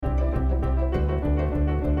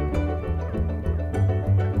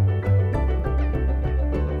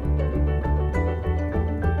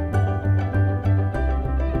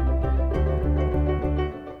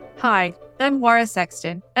Hi, I'm Laura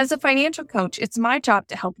Sexton. As a financial coach, it's my job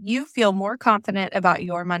to help you feel more confident about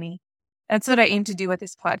your money. That's what I aim to do with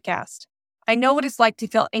this podcast. I know what it's like to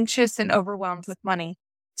feel anxious and overwhelmed with money,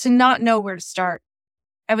 to not know where to start.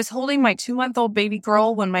 I was holding my 2-month-old baby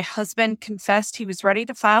girl when my husband confessed he was ready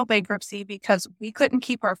to file bankruptcy because we couldn't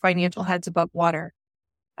keep our financial heads above water.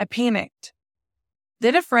 I panicked.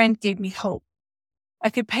 Then a friend gave me hope.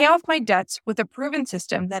 I could pay off my debts with a proven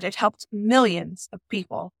system that had helped millions of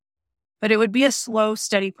people. But it would be a slow,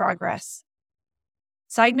 steady progress.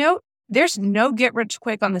 Side note, there's no get rich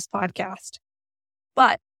quick on this podcast.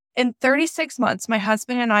 But in 36 months, my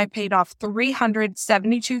husband and I paid off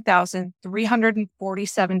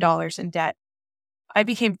 $372,347 in debt. I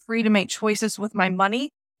became free to make choices with my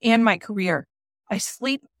money and my career. I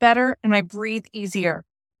sleep better and I breathe easier.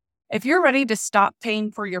 If you're ready to stop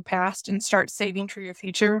paying for your past and start saving for your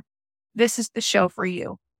future, this is the show for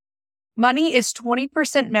you. Money is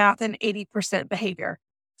 20% math and 80% behavior.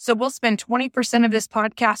 So we'll spend 20% of this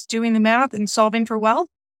podcast doing the math and solving for wealth.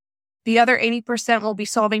 The other 80% will be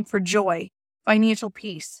solving for joy, financial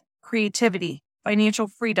peace, creativity, financial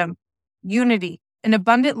freedom, unity, an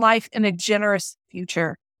abundant life, and a generous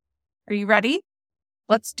future. Are you ready?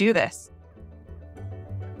 Let's do this.